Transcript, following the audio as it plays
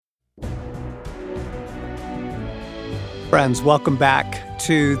Friends, welcome back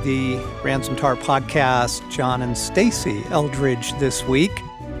to the Ransom Tar podcast. John and Stacy Eldridge this week.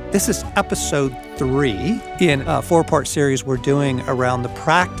 This is episode 3 in a 4-part series we're doing around the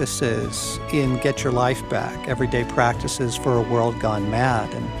practices in Get Your Life Back, everyday practices for a world gone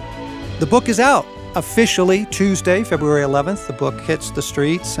mad. And the book is out officially Tuesday, February 11th. The book hits the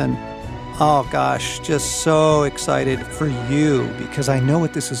streets and, oh gosh, just so excited for you because I know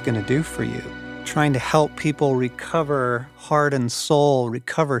what this is going to do for you. Trying to help people recover heart and soul,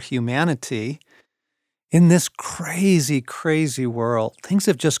 recover humanity in this crazy, crazy world. Things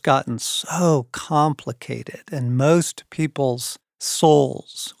have just gotten so complicated, and most people's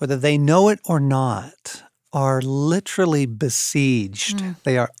souls, whether they know it or not, are literally besieged.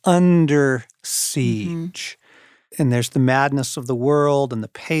 They are under siege. And there's the madness of the world and the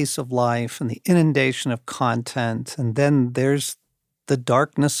pace of life and the inundation of content. And then there's the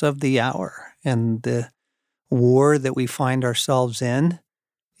darkness of the hour and the war that we find ourselves in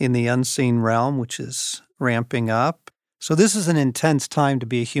the unseen realm, which is ramping up. So this is an intense time to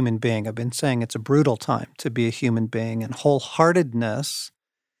be a human being. I've been saying it's a brutal time to be a human being, and wholeheartedness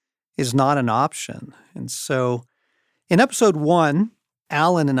is not an option. And so in episode 1,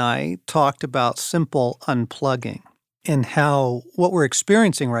 Alan and I talked about simple unplugging and how what we're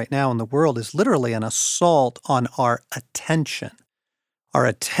experiencing right now in the world is literally an assault on our attention. Our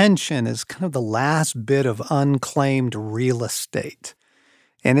attention is kind of the last bit of unclaimed real estate.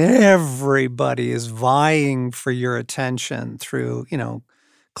 And everybody is vying for your attention through,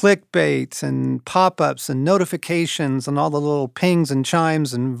 clickbait and pop-ups and notifications and all the little pings and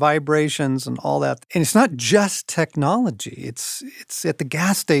chimes and vibrations and all that. And it's not just technology. It's at the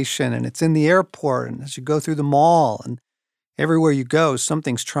gas station and it's in the airport and as you go through the mall and everywhere you go,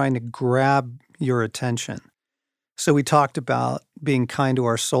 something's trying to grab your attention. So we talked about being kind to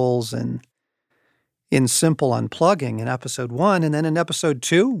our souls and in simple unplugging in episode 1. And then in episode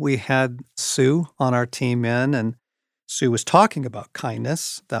 2, we had Sue on our team in, and Sue was talking about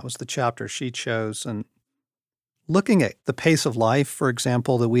kindness. That was the chapter she chose. And looking at the pace of life, for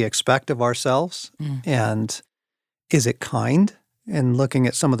example, that we expect of ourselves. And is it kind? And looking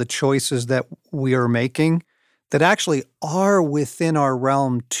at some of the choices that we are making that actually are within our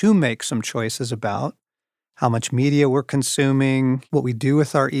realm to make some choices about. How much media we're consuming, what we do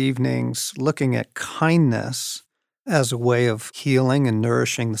with our evenings, looking at kindness as a way of healing and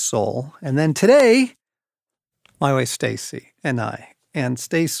nourishing the soul. And then today, my wife Stacy and I. And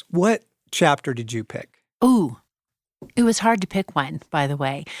Stace, what chapter did you pick? Ooh, it was hard to pick one, by the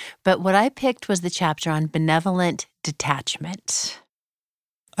way. But what I picked was the chapter on benevolent detachment.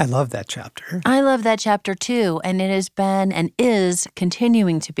 I love that chapter. I love that chapter too, and it has been and is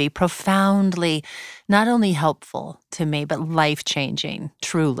continuing to be profoundly not only helpful to me, but life-changing,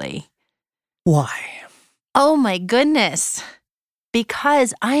 truly. Why? Oh my goodness.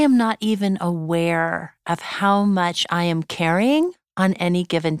 Because I am not even aware of how much I am carrying on any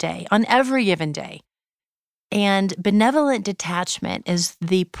given day, on every given day. And benevolent detachment is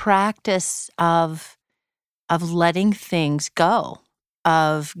the practice of letting things go,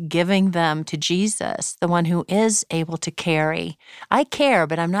 of giving them to Jesus, the one who is able to carry. I care,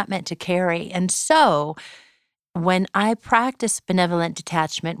 but I'm not meant to carry. And so when I practice benevolent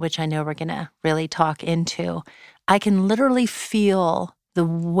detachment, which I know we're going to really talk into, I can literally feel the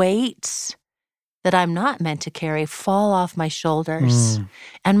weights that I'm not meant to carry fall off my shoulders.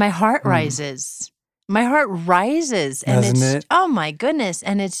 And my heart rises. My heart rises. And Doesn't it? Oh my goodness.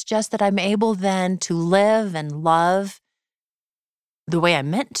 And it's just that I'm able then to live and love the way I'm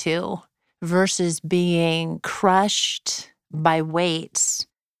meant to versus being crushed by weights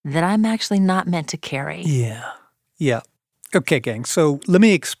that I'm actually not meant to carry. Yeah. Okay, gang. So let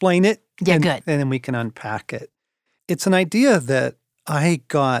me explain it. Yeah, good. And then we can unpack it. It's an idea that I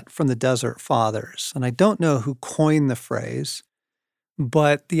got from the Desert Fathers, and I don't know who coined the phrase,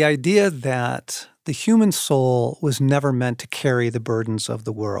 but the idea that the human soul was never meant to carry the burdens of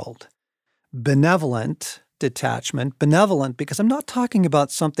the world. Benevolent detachment, benevolent, because I'm not talking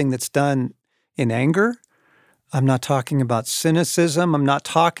about something that's done in anger. I'm not talking about cynicism. I'm not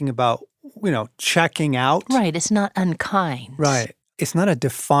talking about, checking out. Right. It's not unkind. Right. It's not a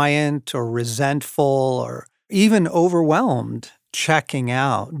defiant or resentful or even overwhelmed checking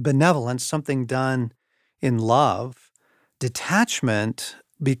out. Benevolence, something done in love. Detachment,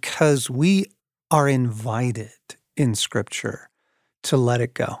 because we are invited in Scripture to let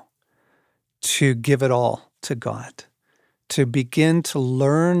it go, to give it all to God, to begin to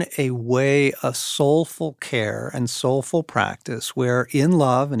learn a way of soulful care and soulful practice where in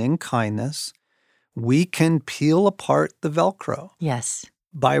love and in kindness, we can peel apart the Velcro. Yes.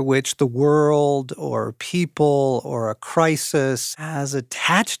 by which the world or people or a crisis has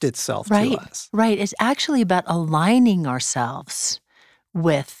attached itself to us. Right. It's actually about aligning ourselves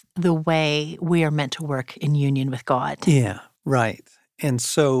with the way we are meant to work in union with God. Yeah, right. And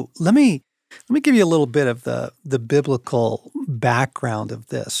so let me give you a little bit of the biblical background of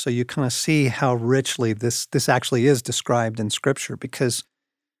this so you kind of see how richly this actually is described in Scripture. Because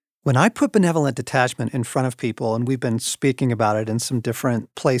when I put benevolent detachment in front of people, and we've been speaking about it in some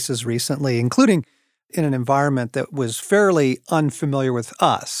different places recently, including in an environment that was fairly unfamiliar with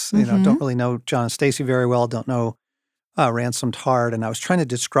us, don't really know John and Stacy very well, don't know Ransomed Heart, and I was trying to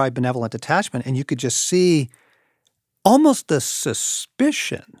describe benevolent detachment, and you could just see almost the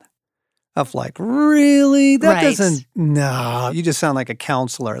suspicion of like, really? That doesn't, no, you just sound like a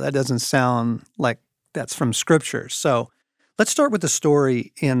counselor. That doesn't sound like that's from Scripture. So let's start with the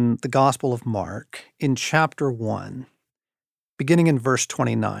story in the Gospel of Mark in chapter 1, beginning in verse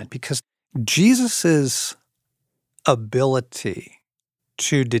 29, because Jesus's ability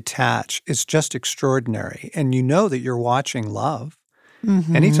to detach is just extraordinary. And you know that you're watching love.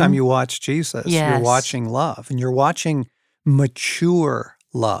 Anytime you watch Jesus, you're watching love, and you're watching mature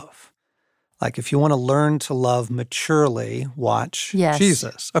love. Like if you want to learn to love maturely, watch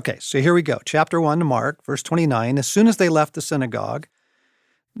Jesus. Okay, so here we go. Chapter 1 to Mark, verse 29. As soon as they left the synagogue,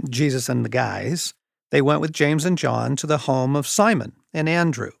 Jesus and the guys, they went with James and John to the home of Simon and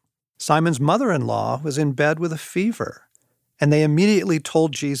Andrew. Simon's mother-in-law was in bed with a fever, and they immediately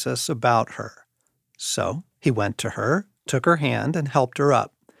told Jesus about her. So he went to her, took her hand, and helped her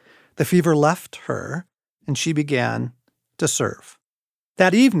up. The fever left her, and she began to serve.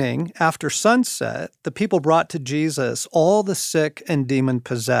 That evening, after sunset, the people brought to Jesus all the sick and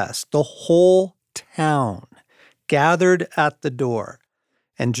demon-possessed. The whole town gathered at the door,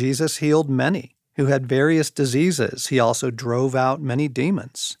 and Jesus healed many who had various diseases. He also drove out many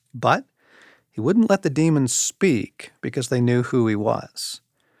demons, but he wouldn't let the demons speak because they knew who he was.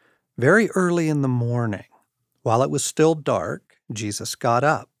 Very early in the morning, while it was still dark, Jesus got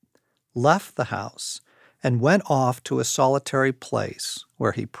up, left the house, and went off to a solitary place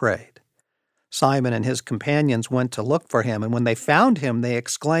where he prayed. Simon and his companions went to look for him, and when they found him, they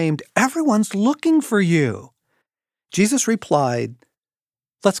exclaimed, "Everyone's looking for you." Jesus replied,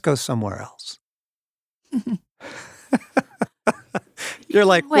 "Let's go somewhere else." You're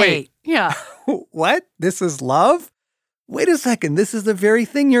like, wait. Yeah. What? This is love? Wait a second. This is the very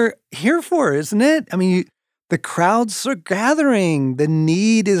thing you're here for, isn't it? I mean, the crowds are gathering. The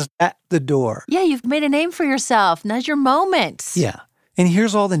need is at the door. Yeah, you've made a name for yourself. Now's your moment. Yeah. And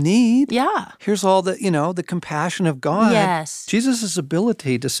here's all the need. Yeah. Here's all the, the compassion of God. Yes. Jesus'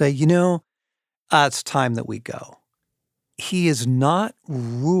 ability to say, it's time that we go. He is not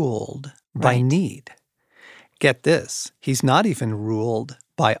ruled by need. Get this. He's not even ruled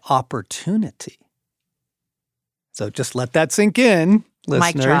by opportunity. So just let that sink in,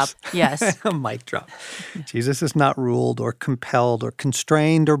 listeners. Mic drop, yes. Mic drop. Jesus is not ruled or compelled or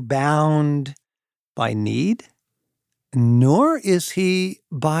constrained or bound by need, nor is he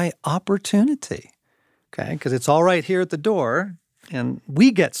by opportunity, okay? Because it's all right here at the door, and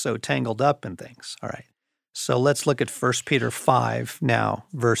we get so tangled up in things, all right? So let's look at 1 Peter 5 now,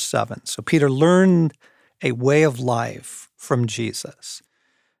 verse 7. So Peter learned a way of life from Jesus.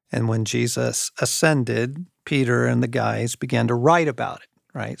 And when Jesus ascended, Peter and the guys began to write about it,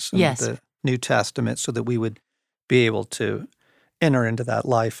 right? So the New Testament, so that we would be able to enter into that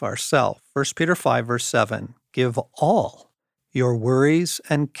life ourselves. 1 Peter 5, verse 7, give all your worries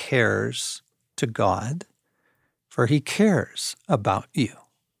and cares to God, for he cares about you.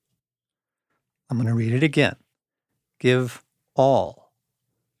 I'm going to read it again. Give all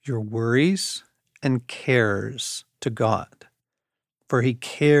your worries and cares to God, for he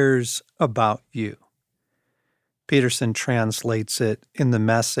cares about you. Peterson translates it in the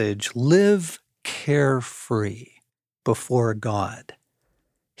Message, live carefree before God.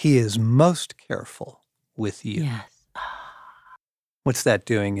 He is most careful with you. Yes. What's that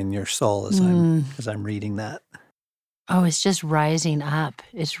doing in your soul as I'm reading that? Oh, it's just rising up.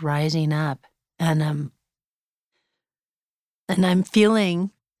 It's rising up. And I'm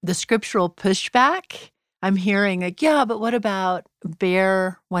feeling the scriptural pushback. I'm hearing but what about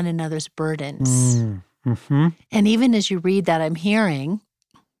bear one another's burdens? Mm-hmm. And even as you read that, I'm hearing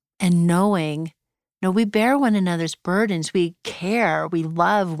and knowing, we bear one another's burdens. We care, we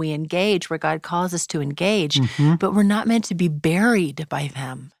love, we engage where God calls us to engage, but we're not meant to be buried by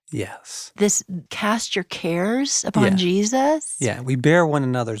them. Yes. This cast your cares upon Jesus. Yeah, we bear one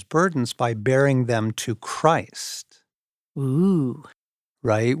another's burdens by bearing them to Christ. Ooh.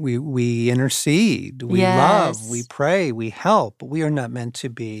 right? We intercede, we love, we Yes. pray, we help. But we are not meant to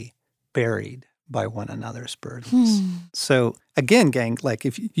be buried by one another's burdens. Hmm. So again, gang, like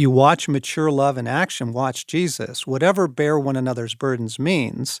if you watch mature love in action, watch Jesus. Whatever bear one another's burdens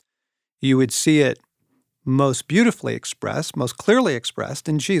means, you would see it most beautifully expressed, most clearly expressed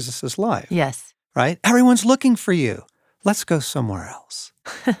in Jesus' life, Yes. right? Everyone's looking for you. Let's go somewhere else.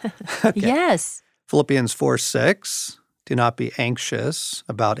 Okay. Yes. Philippians 4:6, do not be anxious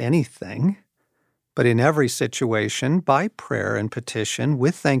about anything, but in every situation, by prayer and petition,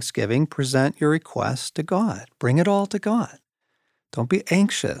 with thanksgiving, present your requests to God. Bring it all to God. Don't be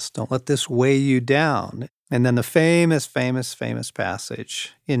anxious. Don't let this weigh you down. And then the famous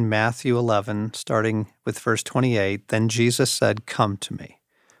passage in Matthew 11, starting with verse 28, then Jesus said, come to me,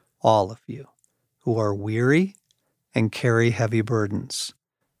 all of you who are weary and carry heavy burdens,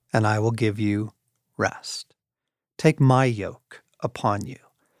 and I will give you rest. Take my yoke upon you.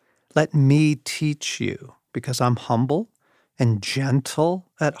 Let me teach you, because I'm humble and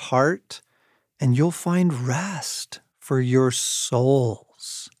gentle at heart, and you'll find rest for your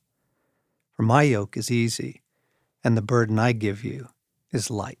souls. For my yoke is easy, and the burden I give you is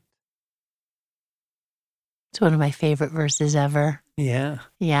light. It's one of my favorite verses ever. Yeah.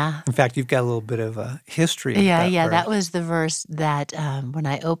 Yeah. In fact, you've got a little bit of a history of Yeah, that yeah. verse. That was the verse that when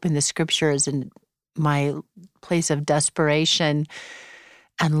I opened the scriptures in my place of desperation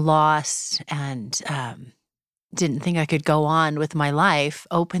and loss and didn't think I could go on with my life,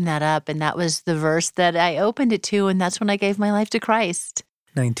 opened that up. And that was the verse that I opened it to. And that's when I gave my life to Christ.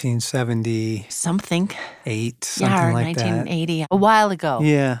 1978, Something. something like 1980, a while ago. that.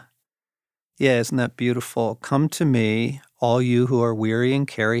 Yeah. Yeah, isn't that beautiful? Come to me, all you who are weary and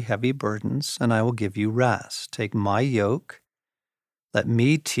carry heavy burdens, and I will give you rest. Take my yoke. Let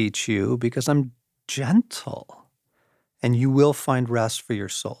me teach you, because I'm gentle, and you will find rest for your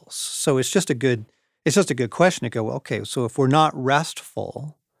souls. So it's just a good question to go, well, okay, so if we're not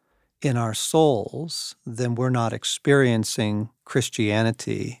restful in our souls, then we're not experiencing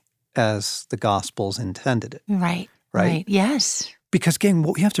Christianity as the Gospels intended it. Right. Yes. Because, again,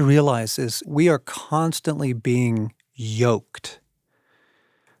 what we have to realize is we are constantly being yoked.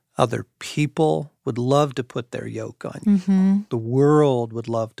 Other people would love to put their yoke on you. Mm-hmm. The world would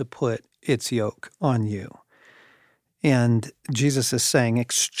love to put its yoke on you. And Jesus is saying,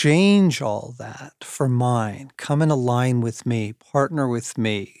 exchange all that for mine. Come and align with me, partner with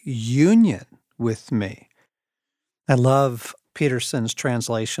me, union with me. I love Peterson's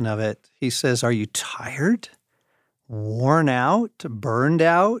translation of it. He says, are you tired? Worn out, burned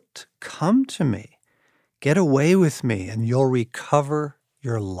out, come to me. Get away with me and you'll recover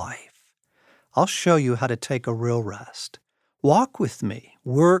your life. I'll show you how to take a real rest. Walk with me,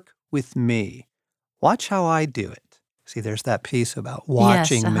 work with me. Watch how I do it. See, there's that piece about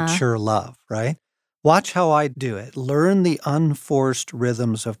watching mature love, right? Watch how I do it. Learn the unforced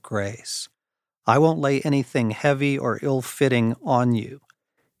rhythms of grace. I won't lay anything heavy or ill-fitting on you.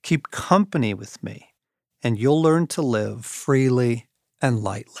 Keep company with me, and you'll learn to live freely and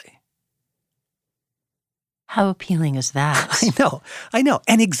lightly. How appealing is that? I know,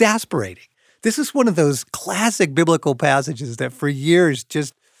 and exasperating. This is one of those classic biblical passages that for years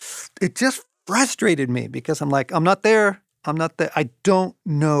it just frustrated me because I'm like, I'm not there. I don't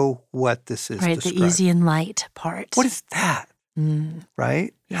know what this is Right, describing. the easy and light part. What is that?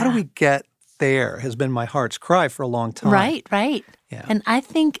 Right? Yeah. How do we get there has been my heart's cry for a long time. Right. Yeah. And I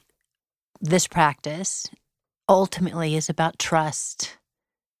think this practice ultimately is about trust.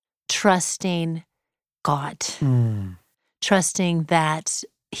 Trusting God. Trusting that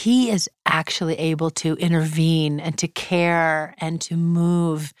He is actually able to intervene and to care and to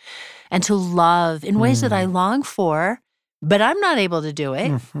move and to love in ways that I long for, but I'm not able to do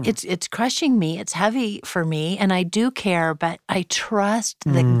it. It's crushing me. It's heavy for me, and I do care, but I trust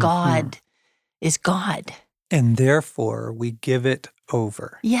that God is God. And therefore, we give it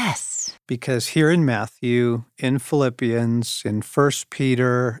over. Yes. Because here in Matthew, in Philippians, in 1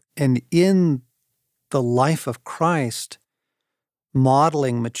 Peter, and in the life of Christ,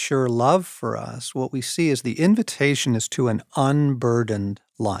 modeling mature love for us, what we see is the invitation is to an unburdened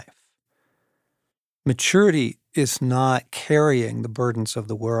life. Maturity is not carrying the burdens of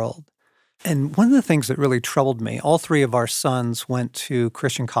the world. And one of the things that really troubled me, all three of our sons went to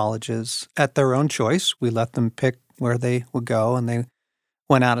Christian colleges at their own choice. We let them pick where they would go, and they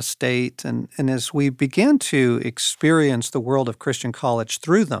went out of state. And as we began to experience the world of Christian college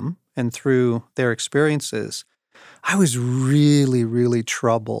through them and through their experiences, I was really, really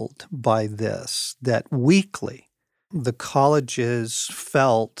troubled by this, that weekly the colleges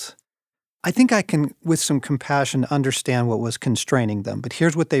felt I think I can, with some compassion, understand what was constraining them. But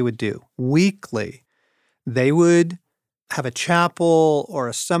here's what they would do. Weekly, they would have a chapel or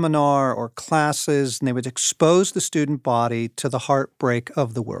a seminar or classes, and they would expose the student body to the heartbreak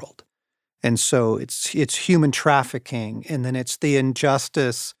of the world. And so it's human trafficking, and then it's the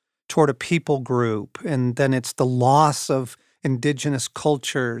injustice toward a people group, and then it's the loss of indigenous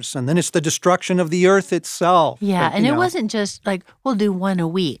cultures, and then it's the destruction of the earth itself. Yeah, and it wasn't just like, we'll do one a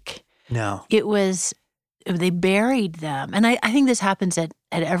week. No. It was, they buried them. And I think this happens at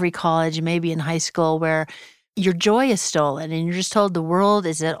every college, maybe in high school, where your joy is stolen and you're just told the world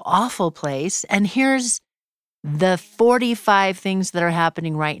is an awful place. And here's the 45 things that are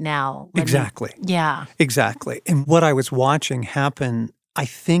happening right now. Exactly. Yeah. Exactly. And what I was watching happen, I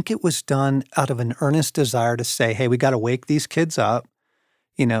think it was done out of an earnest desire to say, hey, we got to wake these kids up.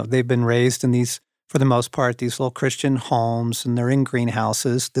 They've been raised in these, for the most part, these little Christian homes, and they're in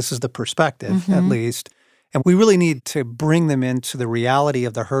greenhouses. This is the perspective, at least. And we really need to bring them into the reality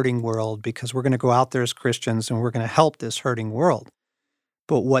of the hurting world, because we're going to go out there as Christians and we're going to help this hurting world.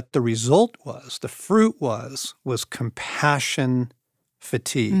 But what the result was, the fruit was compassion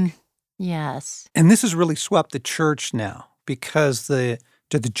fatigue. Yes. And this has really swept the church now, because the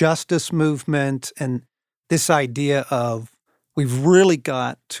justice movement and this idea of we've really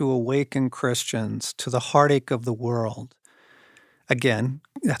got to awaken Christians to the heartache of the world. Again,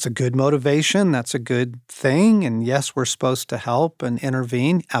 that's a good motivation. That's a good thing. And yes, we're supposed to help and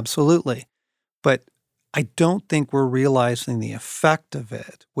intervene. Absolutely. But I don't think we're realizing the effect of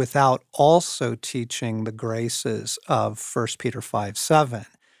it without also teaching the graces of 1 Peter 5:7,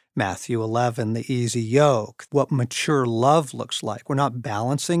 Matthew 11, the easy yoke, what mature love looks like. We're not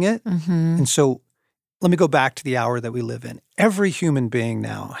balancing it. And so let me go back to the hour that we live in. Every human being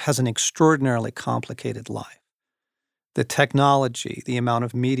now has an extraordinarily complicated life. The technology, the amount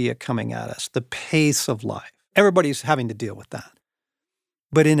of media coming at us, the pace of life. Everybody's having to deal with that.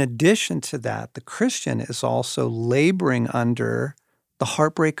 But in addition to that, the Christian is also laboring under the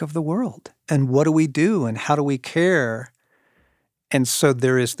heartbreak of the world. And what do we do? And how do we care? And so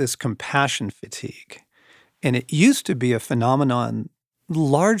there is this compassion fatigue. And it used to be a phenomenon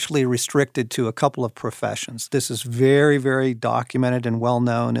largely restricted to a couple of professions. This is very, very documented and well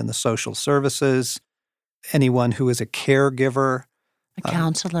known in the social services. Anyone who is a caregiver. A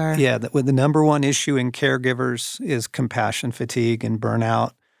counselor. The number one issue in caregivers is compassion fatigue and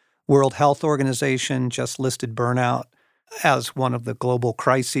burnout. World Health Organization just listed burnout as one of the global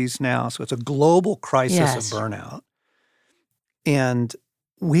crises now. So it's a global crisis of burnout. And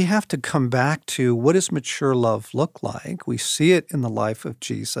we have to come back to, what does mature love look like? We see it in the life of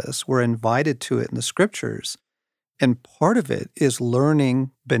Jesus. We're invited to it in the scriptures. And part of it is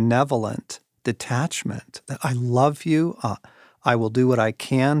learning benevolent detachment. That I love you, I will do what I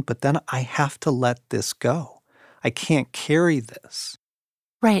can, but then I have to let this go. I can't carry this.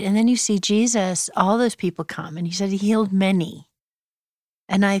 Right, and then you see Jesus, all those people come, and he said he healed many.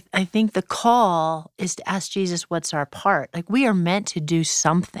 And I think the call is to ask Jesus, what's our part? Like, we are meant to do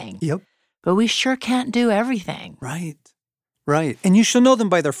something. Yep. But we sure can't do everything. Right. And you shall know them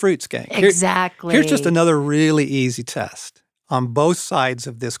by their fruits, gang. Exactly. Here's just another really easy test on both sides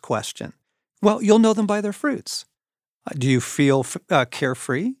of this question. Well, you'll know them by their fruits. Do you feel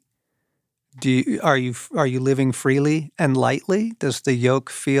carefree? Are you living freely and lightly? Does the yoke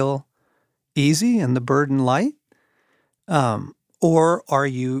feel easy and the burden light? Or are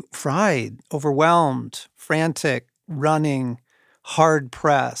you fried, overwhelmed, frantic, running,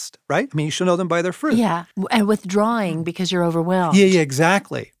 hard-pressed, right? I mean, you should know them by their fruit. Yeah, and withdrawing because you're overwhelmed. Yeah,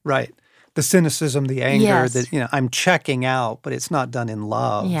 exactly, right. The cynicism, the anger, that I'm checking out, but it's not done in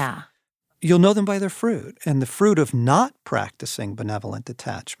love. Yeah. You'll know them by their fruit. And the fruit of not practicing benevolent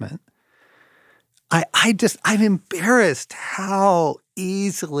detachment, I'm embarrassed how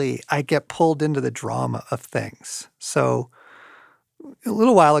easily I get pulled into the drama of things. So a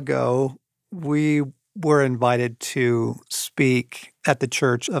little while ago, we were invited to speak at the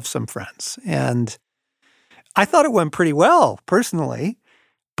church of some friends. And I thought it went pretty well, personally,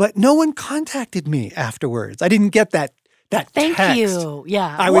 but no one contacted me afterwards. I didn't get that Thank text you.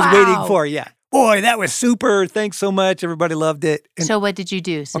 Yeah. I was waiting for. Yeah. Boy, that was super. Thanks so much. Everybody loved it. And so what did you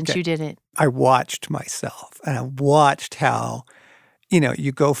do since you didn't? I watched myself, and I watched how,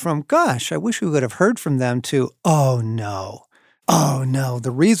 you go from, gosh, I wish we would have heard from them, to, oh no,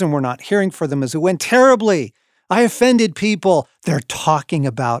 the reason we're not hearing from them is it went terribly. I offended people. They're talking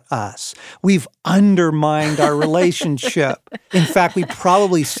about us. We've undermined our relationship. In fact, we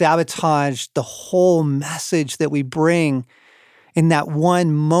probably sabotaged the whole message that we bring in that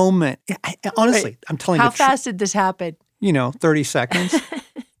one moment. Honestly, I'm telling you. How fast did this happen? 30 seconds.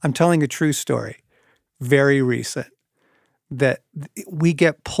 I'm telling a true story, very recent, that we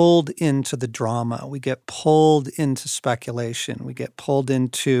get pulled into the drama. We get pulled into speculation. We get pulled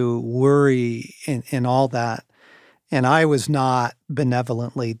into worry and all that. And I was not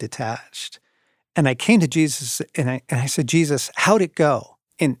benevolently detached. And I came to Jesus and I said, Jesus, how'd it go?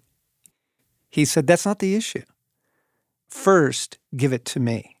 And he said, that's not the issue. First, give it to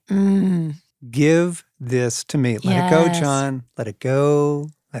me. Give this to me. Let it go, John. Let it go.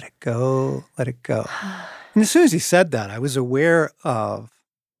 Let it go. Let it go. And as soon as he said that, I was aware of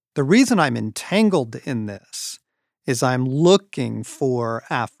the reason I'm entangled in this is I'm looking for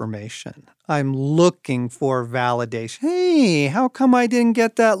affirmation. I'm looking for validation. Hey, how come I didn't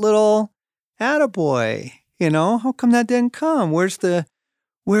get that little attaboy? How come that didn't come? Where's the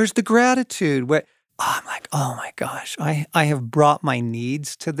gratitude? I'm like, oh my gosh, I have brought my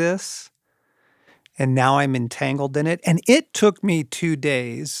needs to this, and now I'm entangled in it. And it took me 2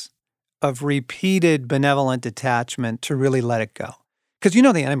 days of repeated benevolent detachment to really let it go. Because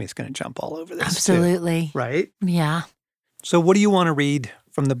the enemy's going to jump all over this Absolutely. too, right? Yeah. So what do you want to read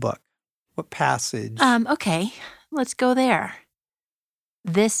from the book? What passage? Okay, let's go there.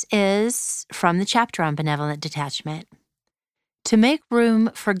 This is from the chapter on benevolent detachment. To make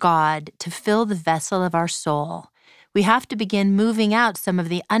room for God to fill the vessel of our soul, we have to begin moving out some of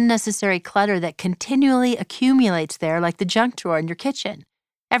the unnecessary clutter that continually accumulates there, like the junk drawer in your kitchen.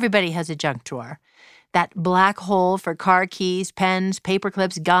 Everybody has a junk drawer. That black hole for car keys, pens, paper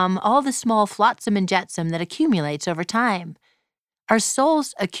clips, gum, all the small flotsam and jetsam that accumulates over time. Our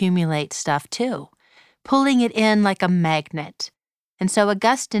souls accumulate stuff too, pulling it in like a magnet. And so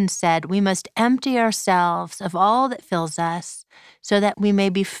Augustine said we must empty ourselves of all that fills us so that we may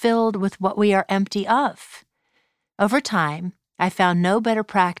be filled with what we are empty of. Over time, I found no better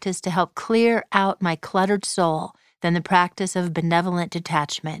practice to help clear out my cluttered soul than the practice of benevolent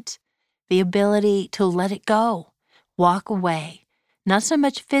detachment, the ability to let it go, walk away, not so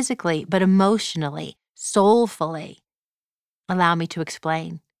much physically, but emotionally, soulfully. Allow me to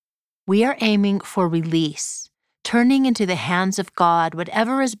explain. We are aiming for release, turning into the hands of God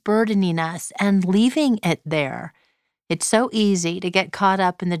whatever is burdening us and leaving it there. It's so easy to get caught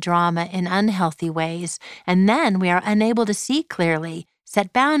up in the drama in unhealthy ways, and then we are unable to see clearly,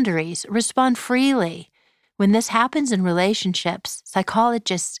 set boundaries, respond freely. When this happens in relationships,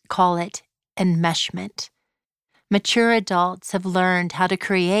 psychologists call it enmeshment. Mature adults have learned how to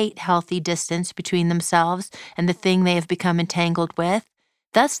create healthy distance between themselves and the thing they have become entangled with.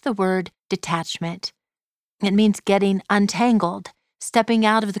 Thus the word detachment. It means getting untangled, stepping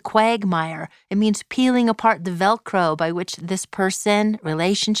out of the quagmire. It means peeling apart the Velcro by which this person,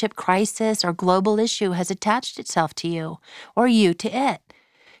 relationship, crisis, or global issue has attached itself to you, or you to it.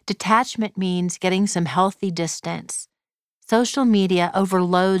 Detachment means getting some healthy distance. Social media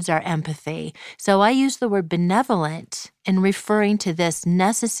overloads our empathy, so I use the word benevolent in referring to this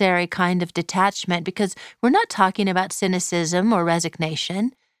necessary kind of detachment because we're not talking about cynicism or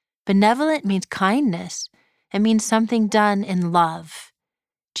resignation. Benevolent means kindness. It means something done in love.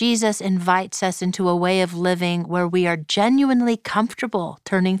 Jesus invites us into a way of living where we are genuinely comfortable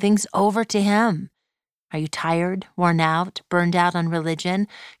turning things over to Him. Are you tired, worn out, burned out on religion?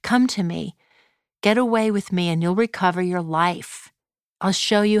 Come to me. Get away with me and you'll recover your life. I'll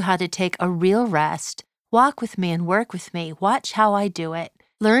show you how to take a real rest. Walk with me and work with me. Watch how I do it.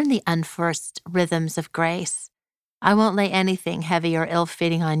 Learn the unforced rhythms of grace. I won't lay anything heavy or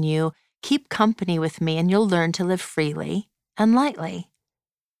ill-fitting on you. Keep company with me and you'll learn to live freely and lightly.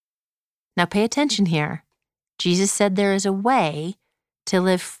 Now pay attention here. Jesus said there is a way to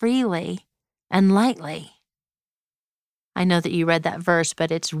live freely and lightly. I know that you read that verse,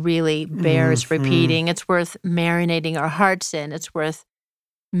 but it's really bears repeating. It's worth marinating our hearts in. It's worth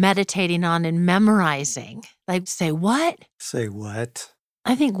meditating on and memorizing. Like, say what? Say what?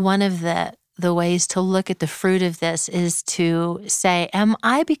 I think one of the ways to look at the fruit of this is to say, am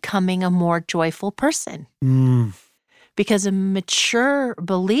I becoming a more joyful person? Because a mature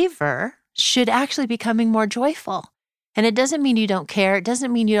believer should actually be becoming more joyful. And it doesn't mean you don't care. It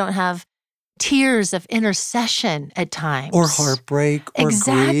doesn't mean you don't have tears of intercession at times. Or heartbreak, or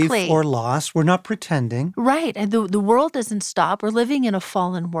grief, or loss. We're not pretending. Right. And the world doesn't stop. We're living in a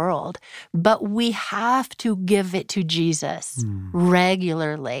fallen world. But we have to give it to Jesus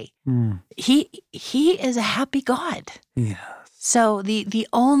regularly. He is a happy God. Yes. So the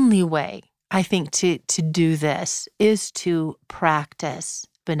only way, I think, to do this is to practice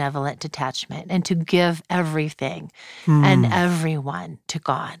benevolent detachment and to give everything and everyone to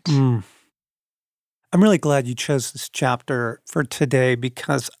God. I'm really glad you chose this chapter for today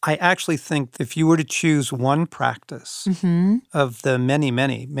because I actually think if you were to choose one practice of the many,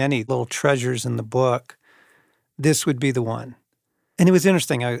 many, many little treasures in the book, this would be the one. And it was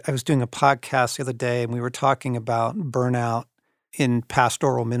interesting. I was doing a podcast the other day, and we were talking about burnout in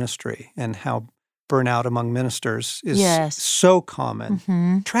pastoral ministry and how burnout among ministers is so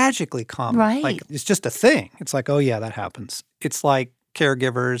common, tragically common. Right. Like, it's just a thing. It's like, oh, yeah, that happens. It's like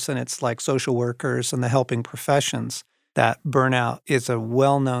caregivers and it's like social workers and the helping professions. That burnout is a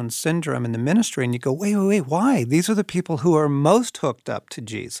well-known syndrome in the ministry. And you go, wait, why? These are the people who are most hooked up to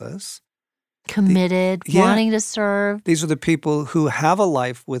Jesus. Committed, wanting to serve. These are the people who have a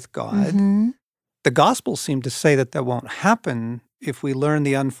life with God. The Gospels seem to say that won't happen if we learn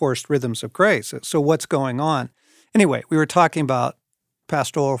the unforced rhythms of grace. So what's going on? Anyway, we were talking about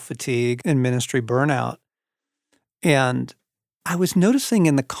pastoral fatigue and ministry burnout. And I was noticing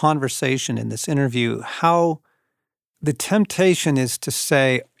in the conversation in this interview how the temptation is to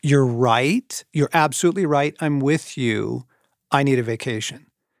say, you're right, you're absolutely right, I'm with you, I need a vacation.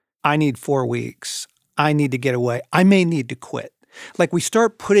 I need 4 weeks. I need to get away. I may need to quit. Like we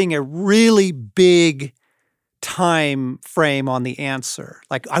start putting a really big time frame on the answer.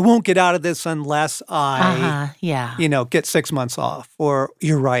 Like I won't get out of this unless I, get 6 months off. Or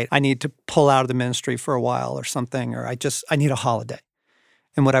you're right, I need to pull out of the ministry for a while or something. Or I need a holiday.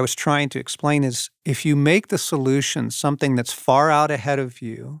 And what I was trying to explain is if you make the solution something that's far out ahead of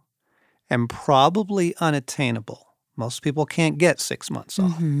you and probably unattainable, most people can't get 6 months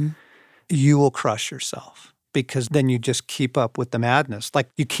off. You will crush yourself because then you just keep up with the madness. Like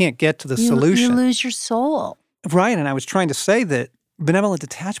you can't get to the solution. You lose your soul. Right. And I was trying to say that benevolent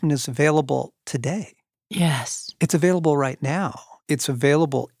detachment is available today. Yes. It's available right now. It's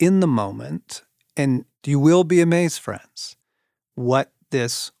available in the moment. And you will be amazed, friends, what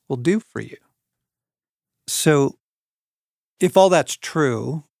this will do for you. So if all that's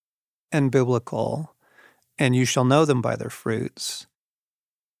true and biblical, and you shall know them by their fruits.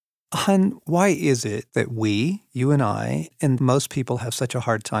 Hun, why is it that we, you and I, and most people have such a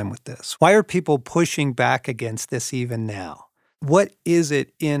hard time with this? Why are people pushing back against this even now? What is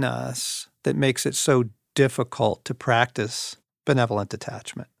it in us that makes it so difficult to practice benevolent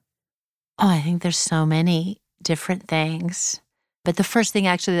detachment? Oh, I think there's so many different things. But the first thing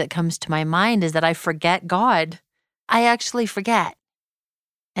actually that comes to my mind is that I forget God. I actually forget.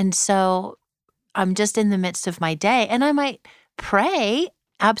 And so I'm just in the midst of my day, and I might pray,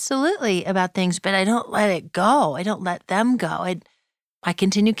 absolutely, about things, but I don't let it go. I don't let them go. I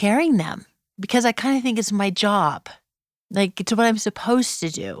continue carrying them because I kind of think it's my job. Like, it's what I'm supposed to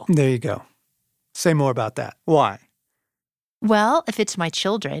do. There you go. Say more about that. Why? Well, if it's my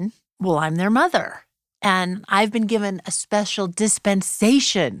children, well, I'm their mother. And I've been given a special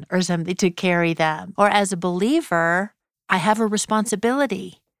dispensation or something to carry them. Or as a believer, I have a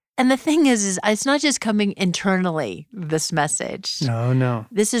responsibility. And the thing is it's not just coming internally, this message. No.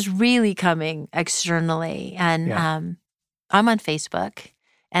 This is really coming externally. And I'm on Facebook,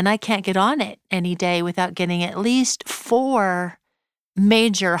 and I can't get on it any day without getting at least 4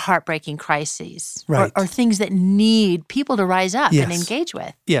 major heartbreaking crises. Right. Or things that need people to rise up and engage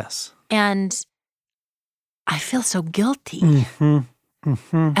with. Yes. And I feel so guilty.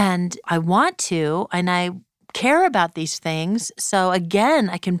 And I want to, and I care about these things. So again,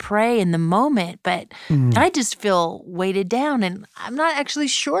 I can pray in the moment, but I just feel weighted down, and I'm not actually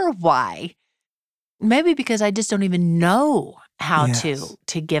sure why. Maybe because I just don't even know how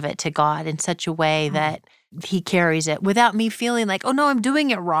to give it to God in such a way that He carries it without me feeling like, oh no, I'm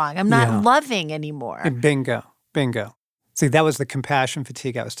doing it wrong. I'm not loving anymore. Bingo. See, that was the compassion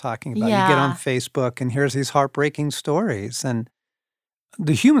fatigue I was talking about. You get on Facebook and here's these heartbreaking stories. And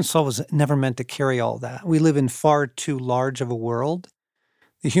the human soul was never meant to carry all that. We live in far too large of a world.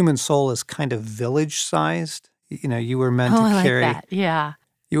 The human soul is kind of village-sized. You were meant to carry. Like that. Yeah.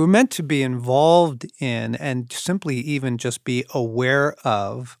 You were meant to be involved in and simply even just be aware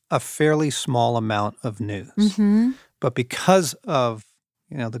of a fairly small amount of news. But because of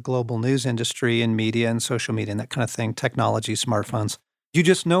the global news industry and media and social media and that kind of thing, technology, smartphones, you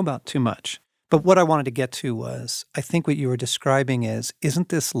just know about too much. But what I wanted to get to was, I think what you were describing isn't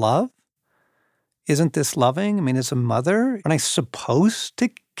this love? Isn't this loving? I mean, as a mother, aren't I supposed to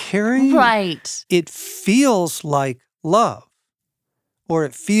carry? Right. It feels like love, or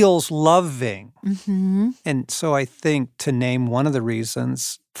it feels loving. And so I think to name one of the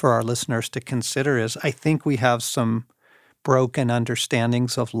reasons for our listeners to consider is, I think we have some broken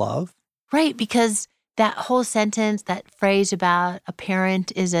understandings of love. Right, because that whole sentence, that phrase about a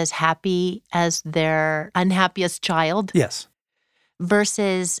parent is as happy as their unhappiest child. Yes.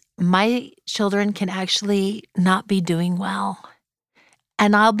 versus my children can actually not be doing well.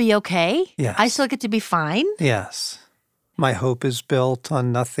 And I'll be okay. Yes. I still get to be fine. Yes. My hope is built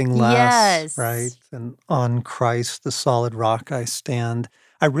on nothing less, Yes. right? And on Christ, the solid rock I stand.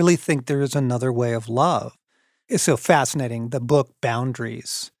 I really think there is another way of love. It's so fascinating. The book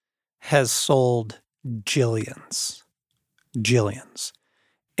Boundaries has sold jillions,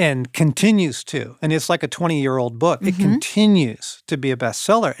 and continues to. And it's like a 20-year-old book. It continues to be a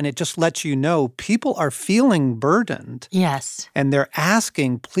bestseller. And it just lets you know people are feeling burdened. Yes. And they're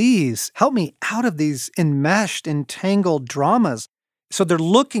asking, please help me out of these enmeshed, entangled dramas. So they're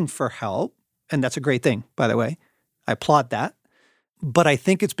looking for help. And that's a great thing, by the way. I applaud that. But I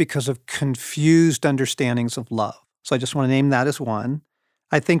think it's because of confused understandings of love. So I just want to name that as one.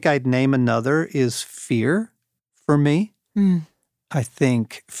 I think I'd name another is fear for me. I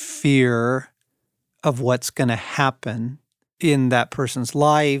think fear of what's going to happen in that person's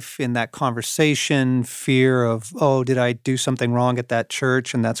life, in that conversation, fear of, oh, did I do something wrong at that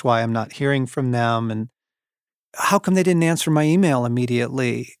church and that's why I'm not hearing from them? And how come they didn't answer my email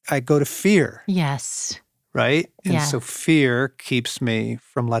immediately? I go to fear. Yes. Right? And Yeah. so fear keeps me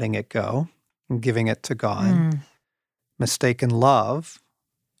from letting it go and giving it to God. Mistaken love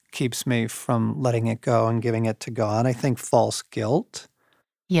keeps me from letting it go and giving it to God. I think false guilt.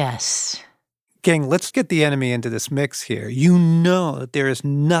 Yes. Gang, let's get the enemy into this mix here. You know that there is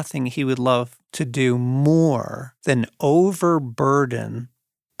nothing he would love to do more than overburden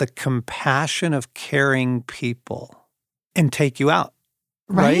the compassion of caring people and take you out.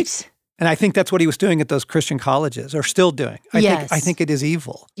 Right? And I think that's what he was doing at those Christian colleges, or still doing. I think it is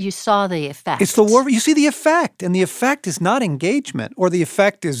evil. You saw the effect. It's the war. You see the effect, and the effect is not engagement, or the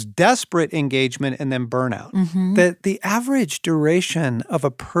effect is desperate engagement and then burnout. The average duration of a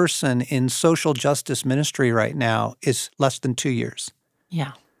person in social justice ministry right now is less than 2 years.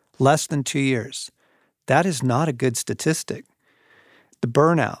 Yeah. Less than 2 years. That is not a good statistic. The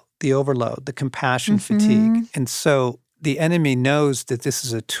burnout, the overload, the compassion fatigue. And so the enemy knows that this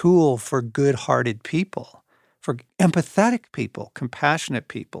is a tool for good-hearted people, for empathetic people, compassionate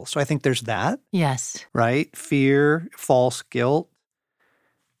people. So I think there's that. Yes. Right? Fear, false guilt.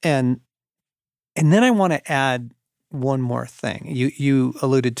 And then I want to add one more thing. You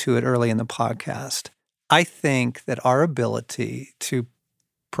alluded to it early in the podcast. I think that our ability to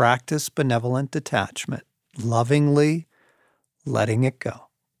practice benevolent detachment, lovingly letting it go,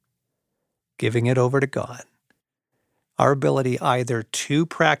 giving it over to God, our ability either to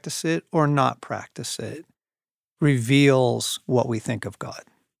practice it or not practice it reveals what we think of God.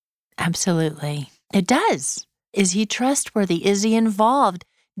 Absolutely. It does. Is he trustworthy? Is he involved?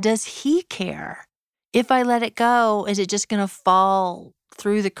 Does he care? If I let it go, is it just going to fall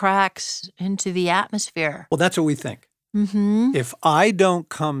through the cracks into the atmosphere? Well, that's what we think. If I don't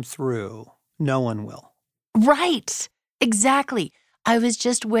come through, no one will. Right. Exactly. I was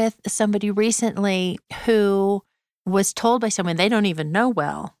just with somebody recently who was told by someone they don't even know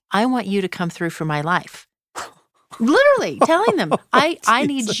well, I want you to come through for my life. Literally telling them, I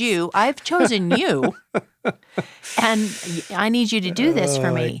need you. I've chosen you. And I need you to do this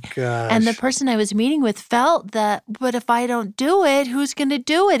for me. Gosh. And the person I was meeting with felt that, but if I don't do it, who's going to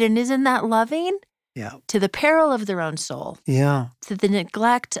do it? And isn't that loving? Yeah. To the peril of their own soul. Yeah. To the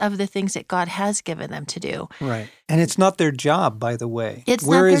neglect of the things that God has given them to do. Right. And it's not their job, by the way. It's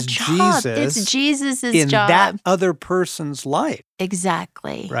Where not is their job. Jesus It's Jesus' in job. that other person's life?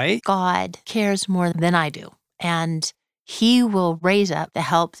 Exactly. Right? God cares more than I do. And he will raise up the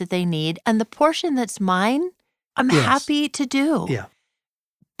help that they need. And the portion that's mine, I'm happy to do. Yeah.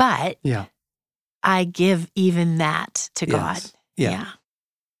 But I give even that to God. Yeah.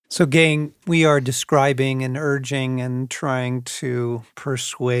 So, gang, we are describing and urging and trying to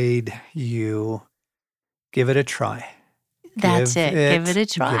persuade you, give it a try. That's it. Give it a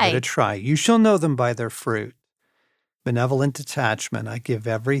try. Give it a try. You shall know them by their fruit. Benevolent detachment. I give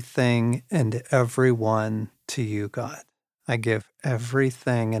everything and everyone to you, God. I give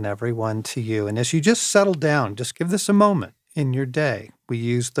everything and everyone to you. And as you just settle down, just give this a moment in your day. We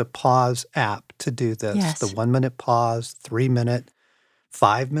use the pause app to do this. Yes. The 1-minute pause, 3-minute,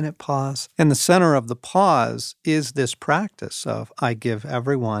 5-minute pause. And the center of the pause is this practice of I give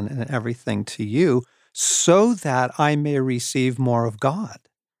everyone and everything to you so that I may receive more of God.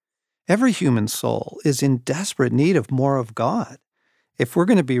 Every human soul is in desperate need of more of God. If we're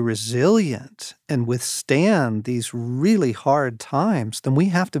going to be resilient and withstand these really hard times, then we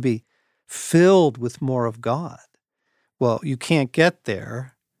have to be filled with more of God. Well, you can't get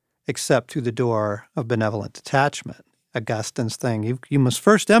there except through the door of benevolent detachment. Augustine's thing. You must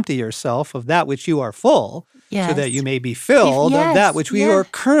first empty yourself of that which you are full, so that you may be filled of that which we are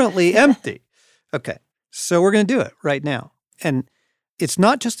currently empty. Okay, so we're going to do it right now. And it's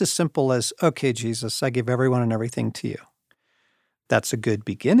not just as simple as, okay, Jesus, I give everyone and everything to you. That's a good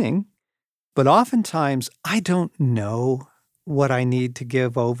beginning. But oftentimes, I don't know what I need to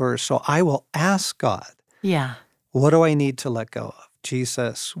give over, so I will ask God, what do I need to let go of?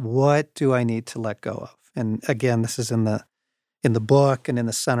 Jesus, what do I need to let go of? And again, this is in the book and in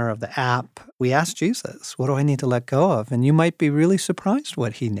the center of the app. We ask Jesus, what do I need to let go of? And you might be really surprised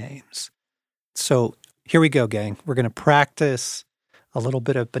what he names. So here we go, gang. We're going to practice a little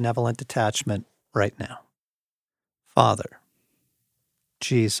bit of benevolent detachment right now. Father,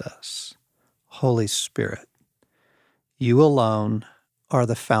 Jesus, Holy Spirit, you alone are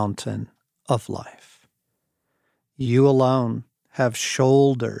the fountain of life. You alone have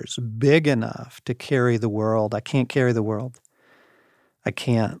shoulders big enough to carry the world. I can't carry the world. I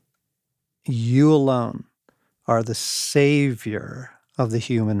can't. You alone are the Savior of the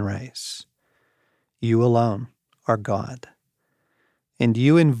human race. You alone are God. And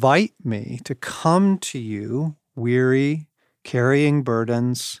you invite me to come to you, weary, carrying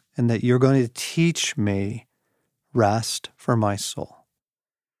burdens, and that you're going to teach me rest for my soul.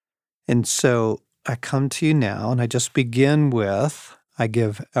 And so I come to you now, and I just begin with, I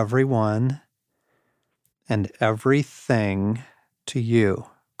give everyone and everything to you,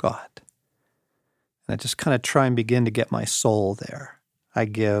 God. And I just kind of try and begin to get my soul there. I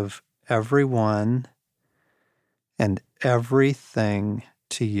give everyone and everything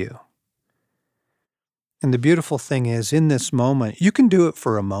to you. And the beautiful thing is, in this moment, you can do it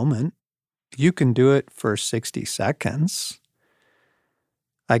for a moment. You can do it for 60 seconds.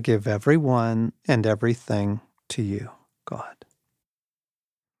 I give everyone and everything to you, God.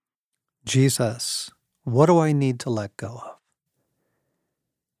 Jesus, what do I need to let go of?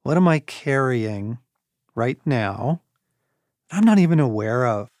 What am I carrying right now that I'm not even aware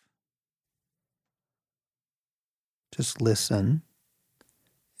of? Just listen.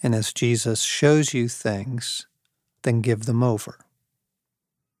 And as Jesus shows you things, then give them over.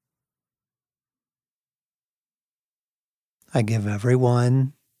 I give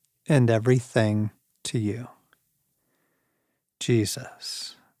everyone and everything to you.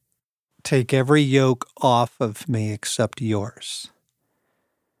 Jesus, take every yoke off of me except yours.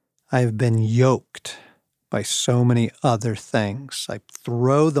 I have been yoked by so many other things. I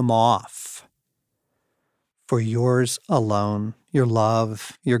throw them off for yours alone, your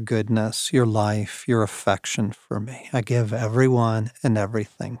love, your goodness, your life, your affection for me. I give everyone and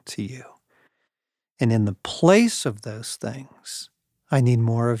everything to you. And in the place of those things, I need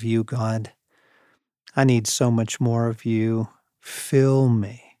more of you, God. I need so much more of you. Fill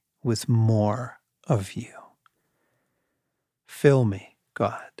me with more of you. Fill me,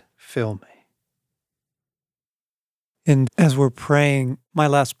 God. Fill me. And as we're praying, my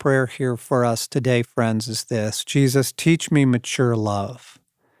last prayer here for us today, friends, is this. Jesus, teach me mature love.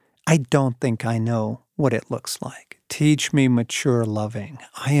 I don't think I know what it looks like. Teach me mature loving.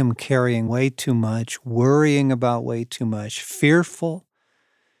 I am carrying way too much, worrying about way too much, fearful,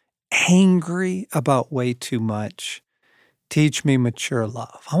 angry about way too much. Teach me mature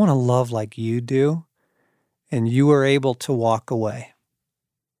love. I want to love like you do, and you are able to walk away.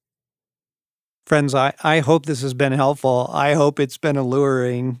 Friends, I hope this has been helpful. I hope it's been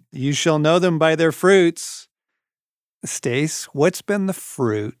alluring. You shall know them by their fruits. Stace, what's been the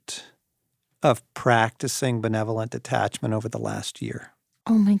fruit of practicing benevolent detachment over the last year?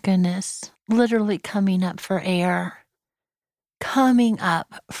 Oh my goodness. Literally coming up for air. Coming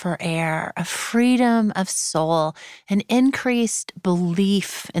up for air, a freedom of soul, an increased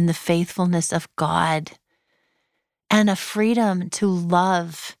belief in the faithfulness of God, and a freedom to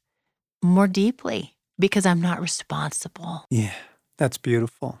love more deeply because I'm not responsible. Yeah, that's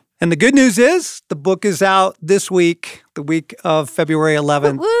beautiful. And the good news is the book is out this week, the week of February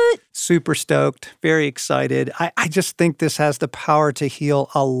 11th. Woot! Super stoked, very excited. I just think this has the power to heal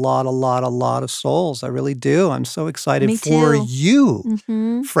a lot of souls. I really do. I'm so excited for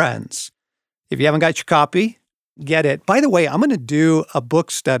you, friends. If you haven't got your copy, get it. By the way, I'm going to do a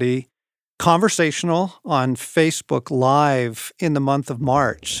book study, conversational, on Facebook Live in the month of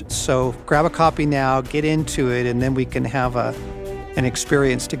March. So grab a copy now, get into it, and then we can have an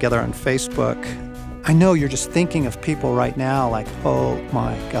experience together on Facebook. I know you're just thinking of people right now like, oh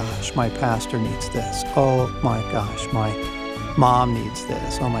my gosh, my pastor needs this. Oh my gosh, my mom needs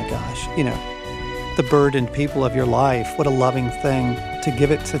this. Oh my gosh, the burdened people of your life. What a loving thing to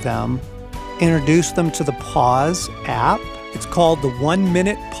give it to them. Introduce them to the Pause app. It's called the 1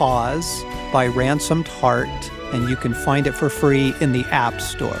 Minute Pause by Ransomed Heart. and you can find it for free in the App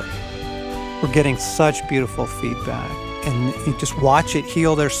Store. We're getting such beautiful feedback, and you just watch it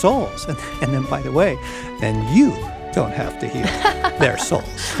heal their souls. And then, by the way, then you don't have to heal their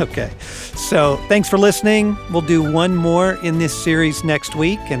souls. Okay. So thanks for listening. We'll do one more in this series next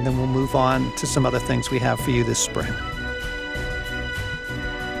week, and then we'll move on to some other things we have for you this spring.